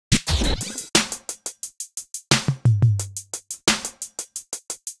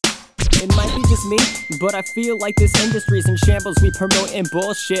It might be just me, but I feel like this industry's in shambles. We promoting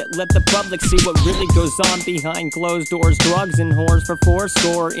bullshit, let the public see what really goes on behind closed doors. Drugs and whores for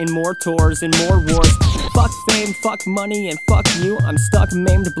fourscore, in more tours and more wars. Fuck fame, fuck money, and fuck you. I'm stuck,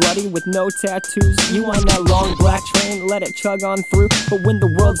 maimed, bloody, with no tattoos. You on that long black train, let it chug on through. But when the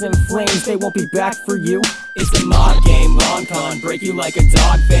world's in flames, they won't be back for you. It's a mob game, long con, break you like a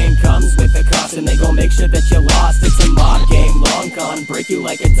dog. Fame comes with a cost, and they gon' make sure that you're lost. It's a mob game, long con, break you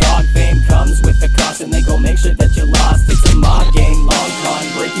like a dog. Fame comes with a cost, and they gon' make sure that you're